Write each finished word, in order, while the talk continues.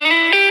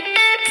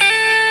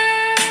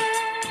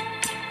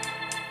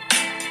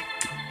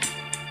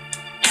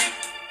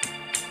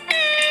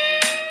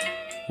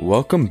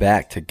Welcome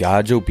back to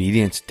God's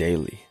Obedience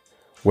Daily,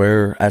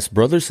 where as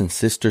brothers and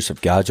sisters of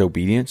God's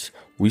obedience,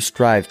 we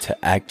strive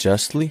to act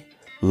justly,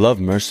 love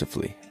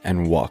mercifully,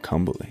 and walk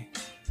humbly.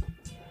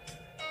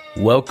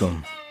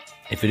 Welcome.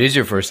 If it is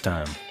your first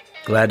time,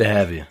 glad to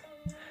have you.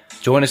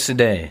 Join us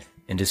today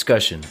in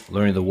discussion,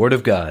 learning the Word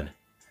of God,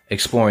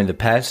 exploring the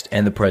past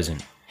and the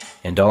present,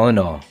 and all in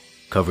all,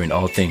 covering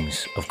all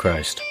things of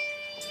Christ.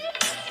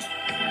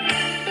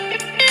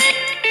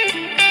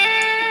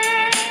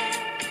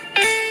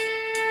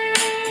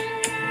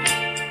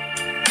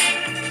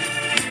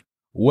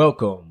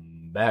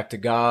 Welcome back to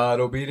God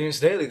Obedience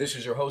Daily. This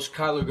is your host,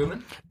 Kyler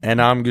Goodman.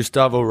 And I'm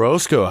Gustavo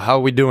Roscoe. How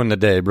are we doing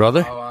today,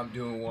 brother? Oh, I'm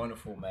doing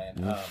wonderful, man.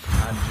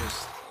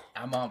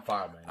 I'm on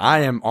fire, man. I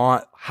am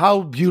on.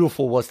 How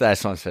beautiful was that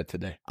sunset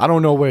today? I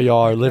don't know where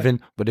y'all are living,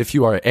 but if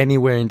you are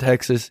anywhere in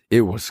Texas,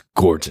 it was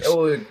gorgeous.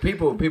 Oh,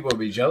 people will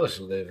be jealous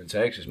to live in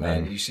Texas,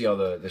 man. You see all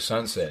the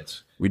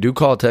sunsets. We do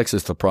call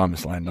Texas the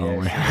promised land,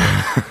 don't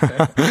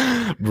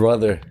we?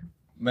 Brother,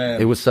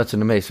 Man, it was such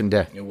an amazing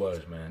day. It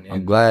was, man.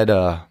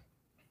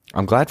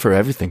 I'm glad for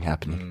everything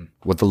happening.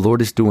 What the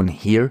Lord is doing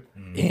here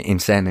in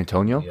San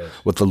Antonio, Yes.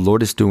 what the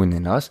Lord is doing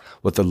in us,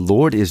 what the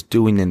Lord is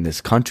doing in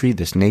this country,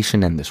 this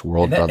nation, and this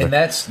world, brother. And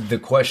that's the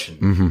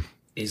question.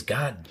 Is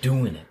God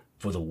doing it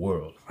for the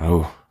world?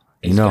 Oh,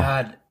 Is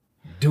God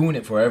doing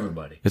it for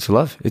everybody? it's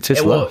love. It's His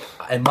And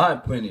love. in my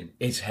opinion,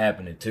 it's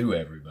happening to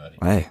everybody.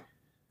 Hey,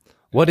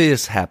 what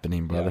is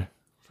happening, brother?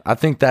 I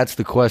think that's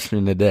the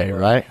question today,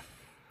 right?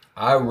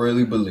 I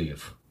really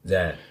believe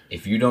that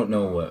if you don't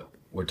know what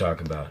we're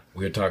talking about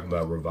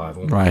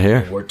revival. Right here.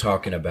 And we're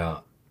talking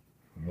about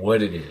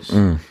what it is.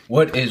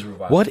 What is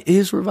revival? What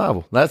is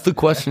revival? That's the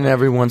question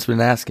everyone's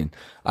been asking.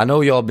 I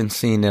know y'all been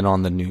seeing it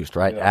on the news,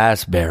 right?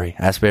 Asbury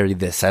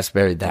this,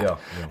 Asbury that. Yeah.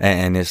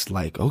 And it's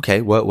like,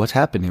 okay, what's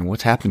happening?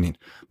 What's happening?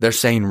 They're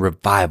saying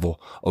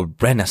revival, a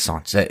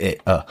renaissance,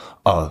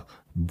 a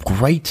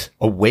great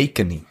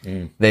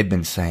awakening, they've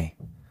been saying.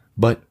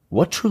 But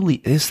what truly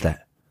is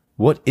that?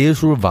 What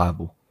is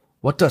revival?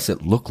 What does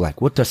it look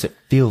like? What does it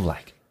feel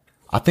like?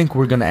 I think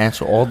we're going to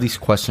answer all these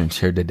questions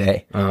here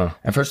today.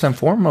 And first and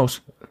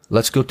foremost,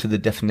 let's go to the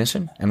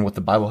definition and what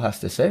the Bible has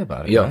to say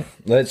about it. Yeah,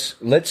 right?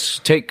 let's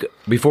take,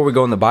 before we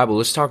go in the Bible,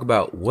 let's talk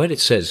about what it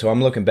says. So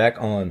I'm looking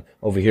back on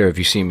over here, if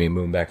you see me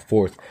moving back and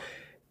forth.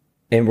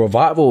 In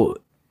revival,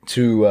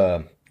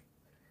 it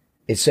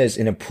says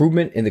an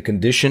improvement in the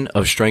condition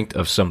of strength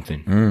of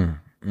something.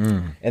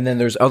 And then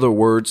there's other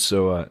words,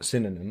 so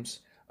synonyms.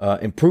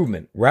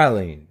 Improvement,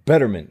 rallying,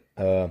 betterment,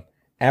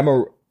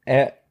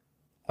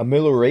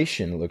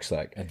 amelioration, looks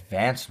like.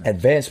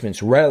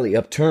 Advancements, rally,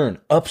 upturn,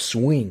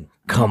 upswing,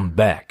 come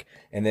back.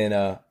 And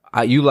then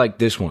you like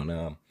this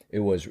one. It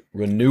was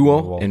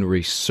renewal and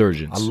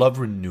resurgence. I love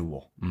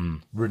renewal.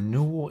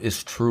 Renewal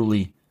is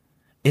truly,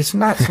 it's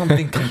not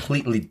something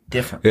completely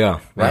different.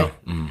 Yeah. Right?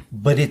 Yeah.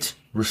 But it's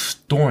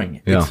restoring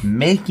it. Yeah. It's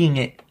making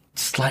it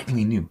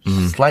slightly new,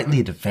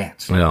 slightly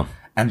advanced. Yeah.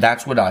 And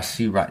that's what I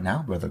see right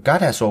now, brother.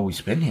 God has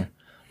always been here,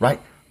 right?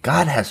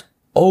 God has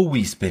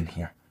always been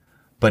here.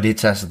 But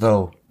it's as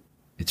though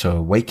it's an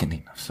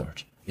awakening of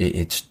sorts.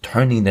 It's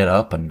turning it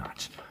up a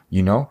notch,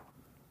 you know?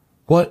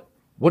 What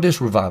is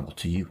revival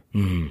to you?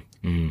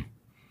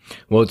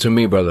 Well, to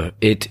me, brother,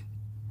 it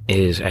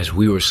is, as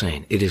we were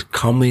saying, it is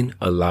coming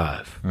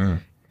alive.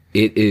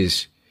 It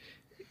is,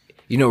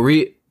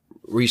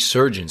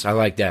 resurgence. I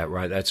like that,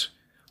 right? That's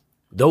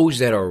those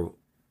that are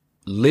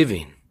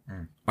living.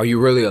 Are you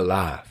really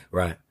alive,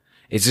 right?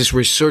 It's this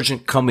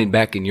resurgent coming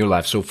back in your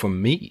life. So for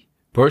me,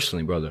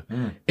 personally, brother,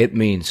 it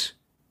means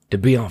to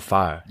be on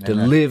fire, to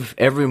live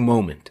every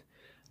moment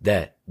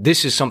that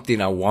this is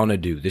something I want to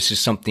do. This is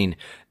something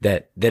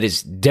that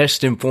is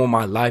destined for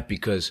my life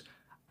because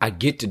I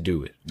get to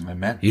do it.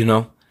 Amen.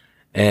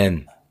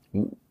 And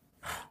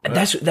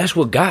that's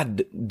what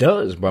God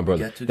does, my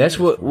brother. That's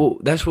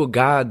what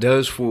God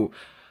does for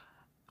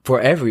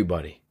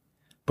everybody.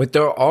 But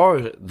there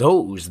are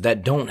those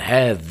that don't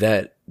have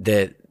that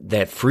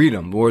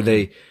freedom, or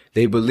they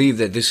believe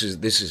that this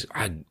is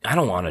I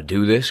don't want to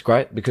do this,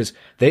 right? Because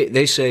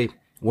they say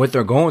what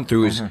they're going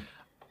through is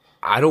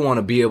I don't want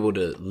to be able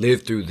to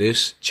live through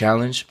this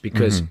challenge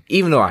because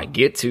even though I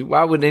get to,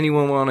 why would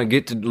anyone want to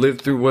get to live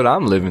through what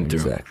I'm living through?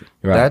 Exactly.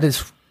 Right.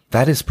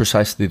 That is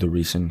precisely the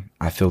reason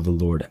I feel the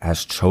Lord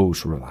has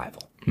chose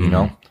revival. You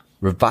know,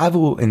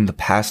 revival in the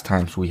past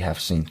times we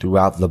have seen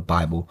throughout the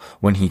Bible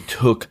when He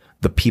took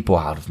the people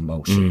out of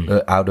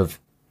out of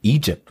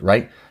Egypt,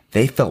 right?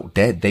 They felt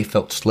dead. They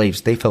felt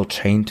slaves. They felt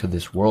chained to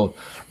this world,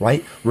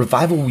 right?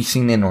 Revival we've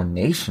seen in our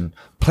nation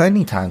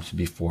plenty times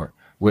before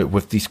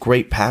with these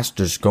great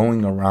pastors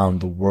going around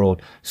the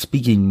world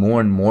speaking more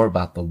and more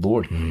about the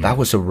Lord. That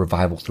was a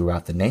revival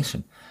throughout the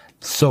nation.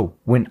 So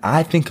when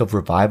I think of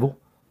revival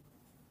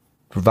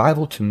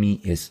to me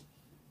is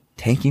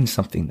taking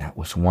something that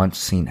was once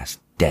seen as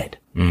dead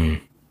and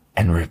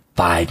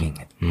reviving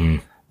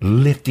it.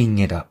 Lifting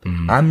it up.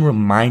 I'm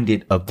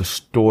reminded of the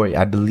story,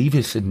 I believe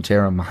it's in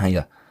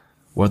Jeremiah,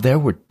 where there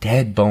were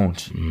dead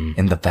bones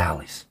in the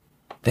valleys.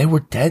 They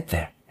were dead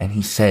there. And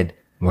He said,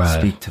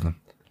 speak to them.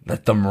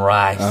 Let them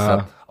rise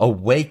up,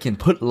 awaken,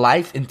 put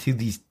life into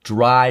these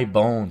dry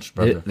bones,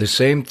 brother. The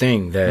same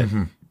thing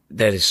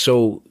that is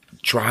so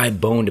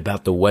dry-boned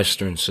about the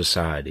Western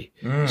society,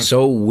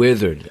 so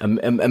withered.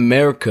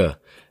 America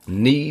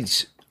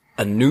needs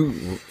a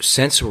new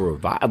sense of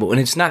revival, and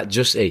it's not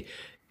just a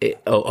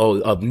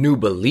new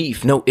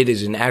belief. No, it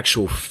is an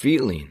actual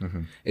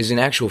feeling. It's an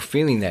actual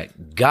feeling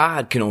that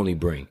God can only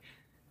bring.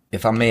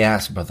 If I may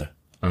ask, brother,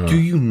 do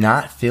you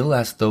not feel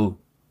as though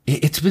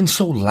it's been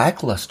so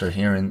lackluster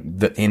here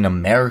in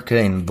America,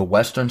 in the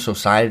Western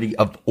society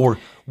or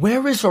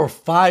where is our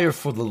fire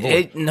for the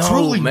Lord?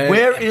 Truly, man.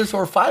 Where is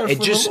our fire for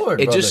the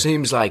Lord? It just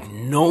seems like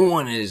no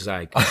one is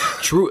like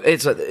true.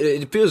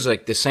 It feels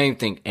like the same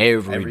thing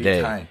every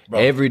day. Time,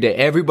 every day.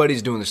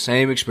 Everybody's doing the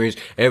same experience.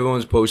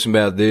 Everyone's posting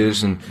about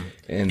this and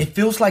it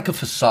feels like a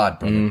facade,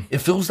 brother. It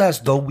feels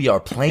as though we are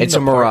playing. It's a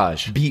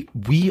mirage.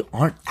 We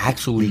aren't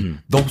actually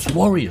those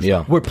warriors.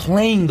 Yeah. We're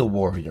playing the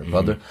warrior,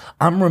 brother.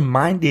 I'm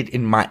reminded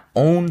in my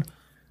own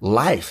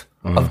life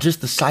of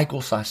just the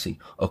cycles I see.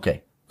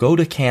 Okay. Go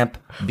to camp,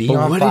 be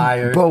on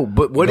fire.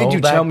 But what did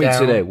you tell me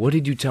today? What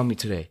did you tell me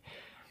today?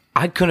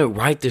 I couldn't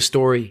write this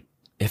story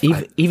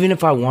even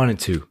if I wanted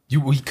to.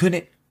 We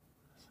couldn't.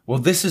 Well,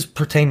 this is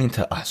pertaining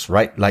to us,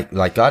 right?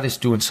 Like God is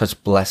doing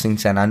such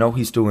blessings, and I know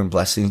He's doing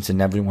blessings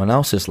in everyone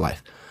else's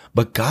life.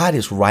 But God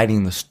is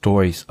writing the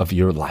stories of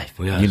your life,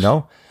 you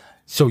know?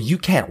 So you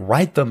can't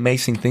write the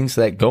amazing things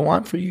that go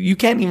on for you. You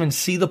can't even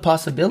see the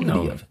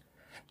possibility of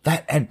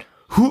it. And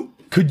who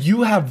could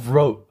you have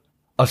wrote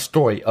a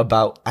story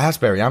about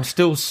Asbury? I'm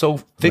still so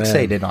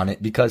fixated on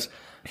it because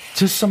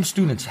just some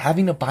students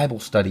having a Bible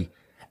study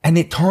and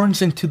it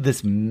turns into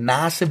this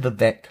massive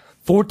event.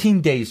 14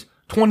 days,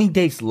 20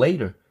 days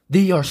later,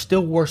 they are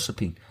still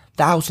worshiping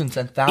thousands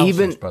and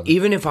thousands,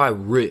 even if I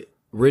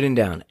written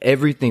down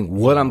everything,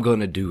 what I'm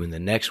going to do in the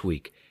next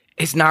week,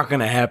 it's not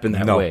going to happen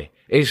that way.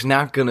 It's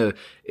not going to,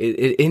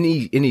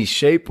 any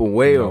shape or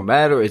way or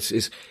matter.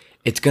 It's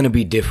going to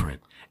be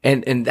different.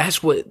 And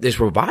that's what this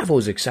revival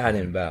is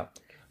exciting about.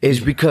 Is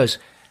because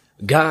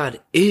God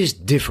is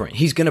different.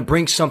 He's going to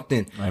bring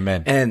something.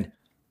 Amen. And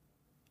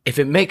if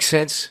it makes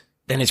sense,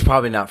 then it's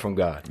probably not from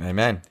God.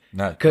 Amen.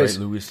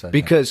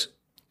 Because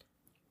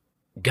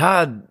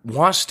God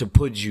wants to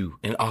put you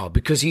in awe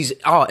because He's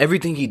awe.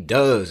 Everything He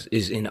does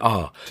is in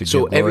awe.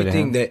 So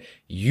everything that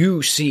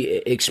you see,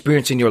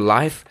 experience in your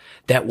life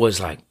that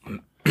was like,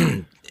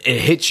 it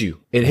hits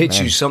you. It hits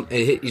you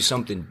it hit you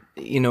something,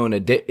 you know,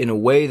 in a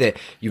way that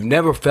you've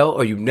never felt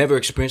or you've never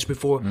experienced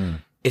before.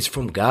 It's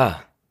from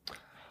God.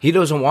 He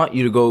doesn't want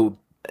you to go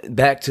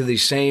back to the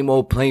same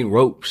old plain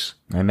ropes.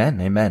 Amen.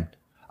 Amen.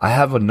 I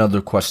have another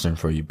question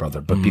for you,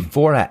 brother. But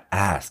before I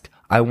ask,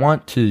 I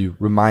want to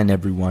remind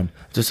everyone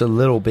just a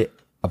little bit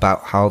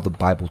about how the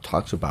Bible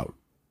talks about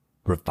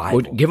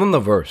revival. Well, give them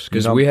the verse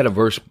because we had a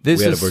verse.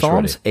 This is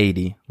Psalms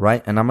 80,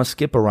 right? And I'm going to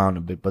skip around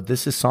a bit, but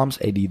this is Psalms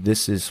 80.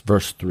 This is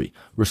verse 3.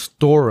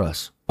 Restore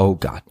us, O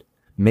God.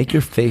 Make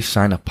your face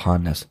shine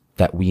upon us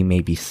that we may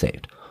be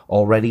saved.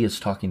 Already it's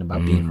talking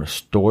about being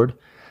restored.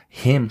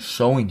 Him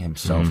showing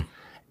Himself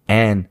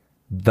and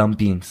them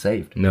being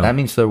saved. That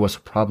means there was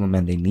a problem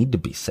and they need to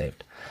be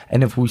saved.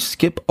 And if we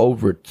skip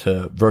over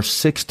to verse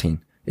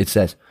 16, it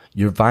says,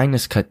 your vine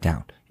is cut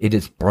down. It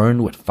is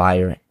burned with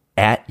fire.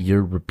 At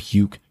your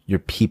rebuke, your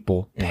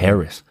people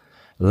perish.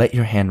 Let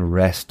your hand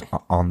rest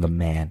on the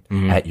man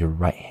at your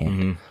right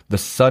hand. The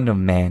Son of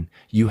Man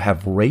you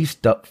have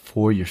raised up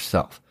for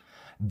yourself.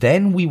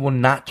 Then we will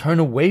not turn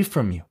away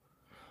from you.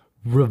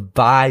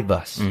 Revive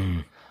us.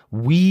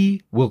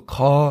 We will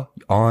call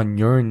on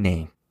your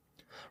name.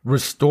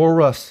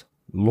 Restore us,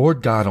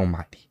 Lord God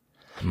Almighty.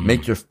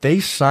 Make your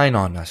face shine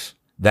on us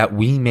that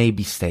we may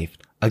be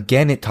saved.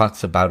 Again, it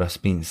talks about us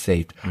being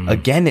saved.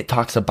 Again, it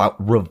talks about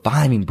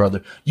reviving,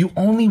 brother. You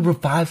only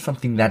revive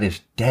something that is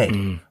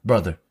dead,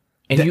 brother.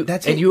 And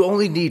you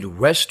only need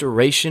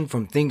restoration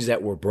from things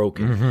that were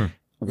broken.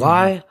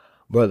 Why,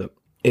 brother?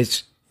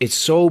 It's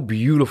so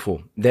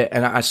beautiful that,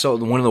 and I saw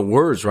one of the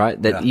words,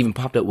 right, that even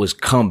popped up was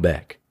come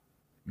back.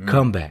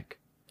 Come back.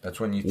 That's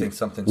when you think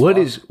something's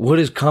what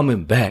is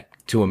coming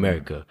back to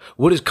America?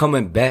 What is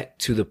coming back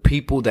to the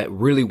people that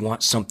really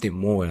want something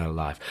more in our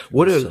life?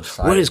 What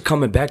is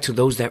coming back to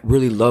those that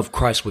really love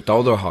Christ with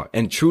all their heart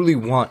and truly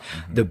want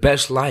the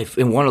best life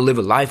and want to live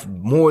a life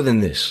more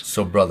than this?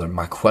 So, brother,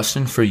 my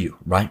question for you,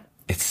 right?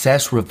 It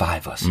says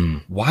revive us.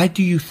 Why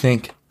do you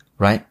think,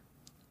 right?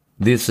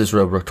 This is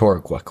a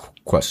rhetorical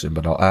question,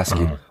 but I'll ask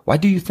you. Why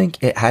do you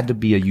think it had to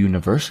be a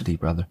university,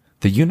 brother?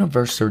 The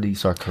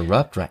universities are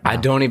corrupt right now. I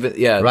don't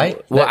even, right?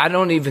 Well,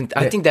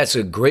 I think that's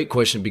a great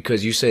question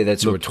because you say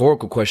that's a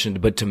rhetorical question,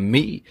 but to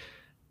me,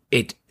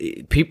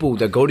 people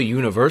that go to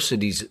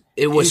universities,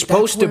 it was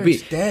supposed to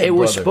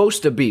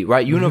be,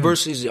 right?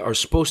 Universities are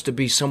supposed to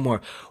be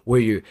somewhere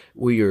where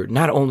you're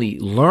not only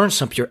learn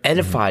something, you're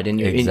edified and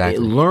you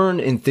learn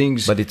in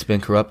things. But it's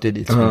been corrupted,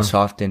 it's been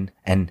softened,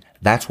 and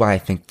that's why I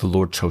think the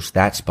Lord chose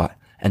that spot.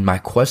 And my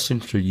question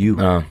for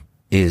you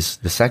is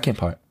the second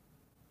part.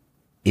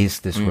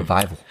 Is this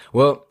revival?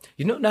 Well,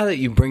 now that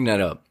you bring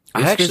that up,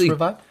 this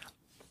revival?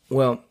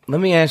 Well, let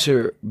me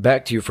answer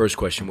back to your first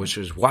question, which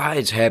was why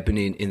it's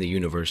happening in the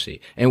university.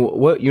 And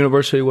what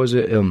university was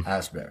it?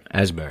 Asbury.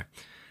 Asbury.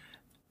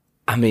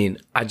 I mean,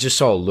 I just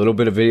saw a little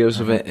bit of videos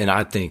of it, and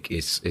I think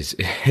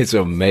it's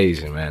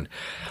amazing, man.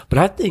 But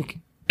I think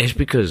it's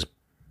because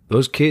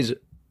those kids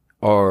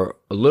are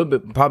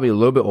probably a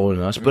little bit older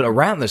than us, but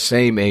around the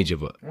same age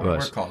of us. We're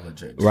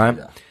college age, right?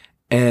 Yeah.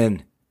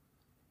 And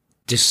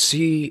to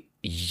see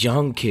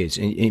young kids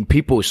and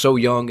people so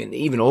young and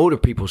even older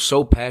people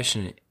so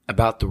passionate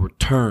about the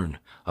return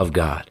of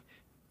God,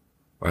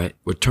 right?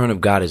 Return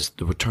of God is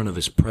the return of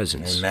His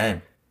presence.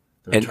 Amen.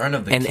 The return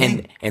of the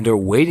King. And they're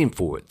waiting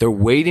for it. They're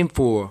waiting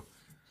for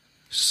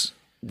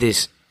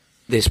this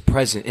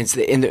presence,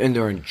 and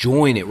they're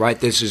enjoying it, right?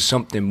 This is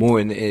something more,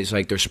 and it's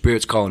like their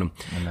spirit's calling them.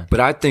 Amen.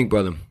 But I think,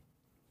 brother,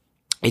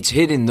 it's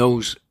hidden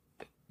those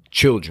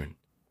children,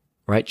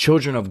 right?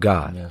 Children of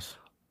God. Yes.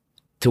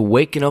 To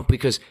waking up,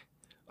 because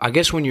I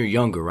guess when you're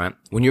younger, right?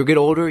 When you get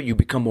older, you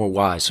become more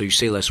wise, so you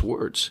say less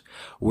words.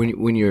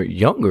 When you're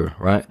younger,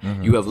 right?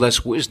 Mm-hmm. You have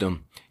less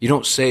wisdom. You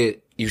don't say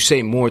it. You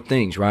say more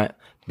things, right?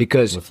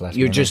 Because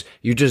you're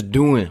just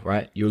doing,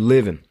 right? You're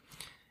living,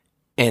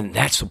 and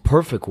that's the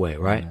perfect way,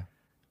 right? Yeah.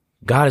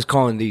 God is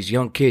calling these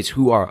young kids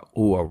who are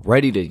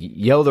ready to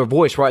yell their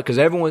voice, right? Because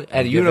everyone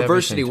at a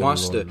university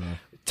wants to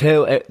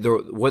tell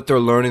what they're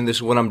learning. This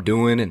is what I'm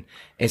doing, and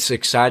it's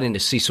exciting to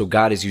see. So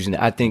God is using it.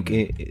 I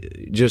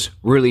think just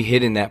really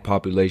hitting that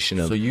population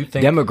of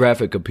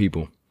demographic of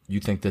people.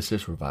 You think this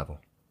is revival?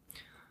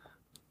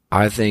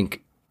 I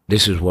think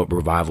this is what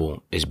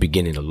revival is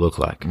beginning to look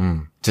like.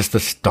 Just the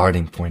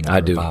starting point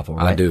of revival,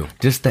 right? I do.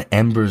 Just the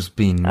embers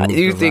being moved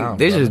You think around,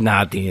 this is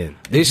not the end?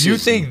 You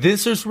think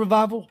this is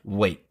revival?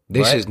 Wait.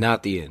 This is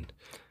not the end.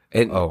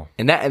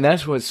 And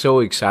that's what's so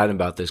exciting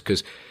about this,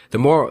 because the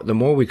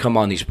more we come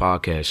on these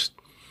podcasts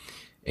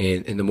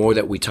and the more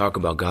that we talk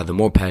about God, the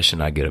more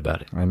passionate I get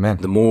about it. Amen.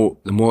 The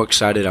more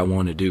excited I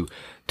want to do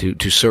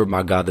to serve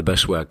my God the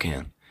best way I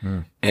can.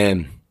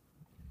 And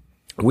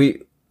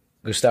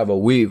Gustavo,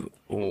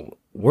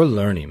 we're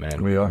learning,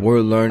 man. We are.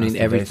 We're learning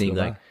everything.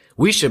 Like,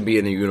 we should be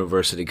in a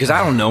university, because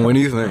I don't know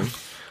anything.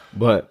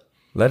 But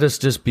let us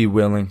just be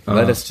willing.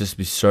 Let us just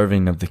be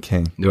serving of the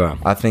King. Yeah.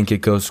 I think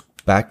it goes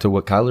back to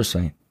what Kyler's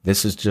saying.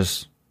 This is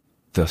just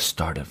the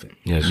start of it.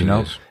 Yes, you know?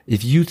 It is.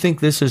 If you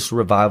think this is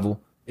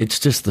revival, it's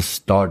just the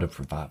start of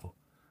revival.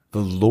 The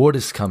Lord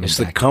is coming back. It's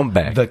the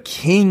comeback. The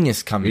King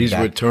is coming back. He's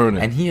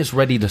returning. And He is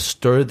ready to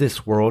stir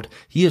this world.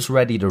 He is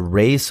ready to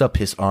raise up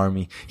His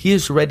army. He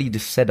is ready to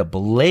set a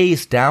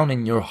blaze down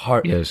in your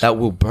heart that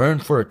will burn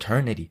for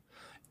eternity.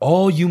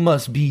 All you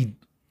must be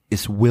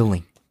is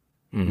willing.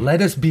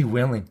 Let us be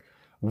willing.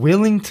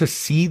 Willing to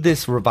see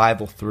this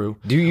revival through.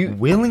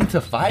 Willing to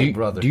fight,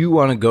 brother? Do you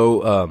want to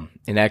go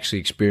and actually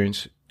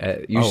experience?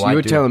 You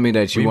were telling me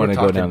that you want to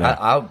go down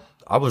there.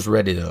 I was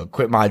ready to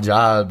quit my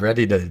job,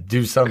 ready to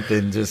do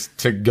something just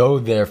to go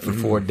there for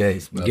 4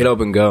 days. Brother. Get up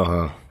and go,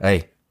 huh?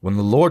 Hey, when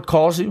the Lord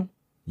calls you,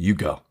 you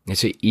go.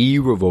 It's an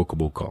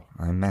irrevocable call.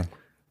 Amen.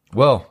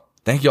 Well,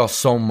 thank y'all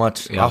so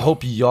much. Yeah. I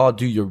hope y'all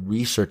do your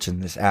research in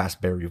this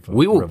Asbury revival.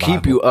 We will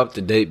keep you up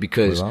to date,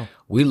 because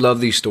we love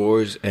these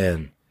stories,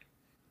 and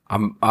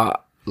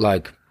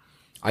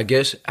I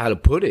guess how to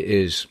put it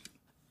is,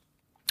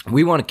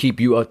 we want to keep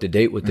you up to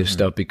date with this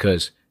stuff,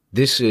 because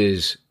this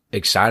is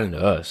exciting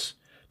to us,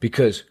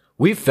 because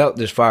we've felt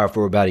this fire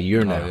for about a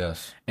year now.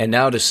 Yes. And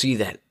now to see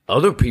that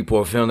other people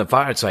are feeling the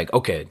fire, it's like,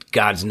 okay,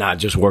 God's not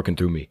just working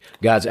through me.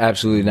 God's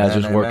absolutely not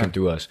just working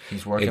through us.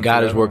 He's working and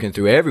God is working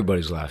through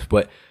everybody's life.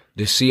 But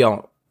to see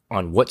on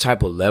what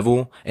type of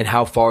level and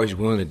how far He's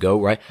willing to go,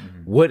 right?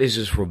 What is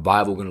this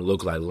revival going to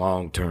look like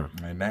long term?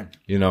 Amen.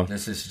 You know?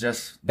 This is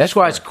just... That's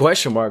why it's a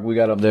question mark we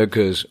got up there,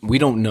 because we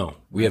don't know.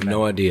 We have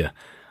no idea.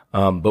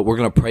 But we're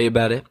going to pray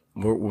about it.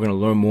 We're going to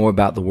learn more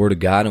about the Word of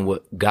God and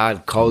what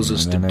God calls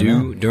us to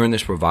do during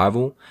this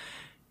revival.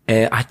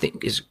 And I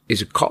think is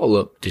a call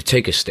up to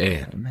take a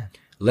stand. Amen.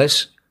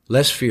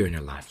 Less fear in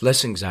your life,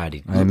 less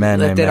anxiety. Amen.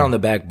 Let that on the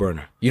back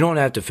burner. You don't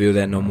have to feel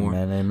that no more.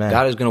 Amen.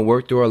 God is going to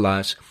work through our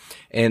lives.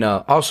 And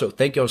also,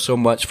 thank y'all so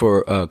much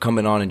for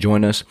coming on and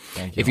joining us.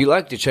 Thank you. If you'd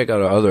like to check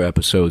out our other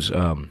episodes,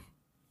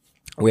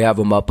 we have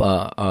them up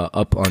on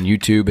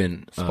YouTube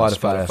and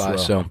Spotify. As well.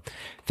 So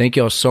thank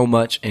y'all so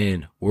much,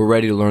 and we're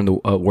ready to learn the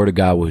Word of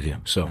God with you.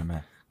 So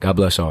God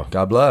bless all.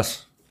 God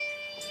bless.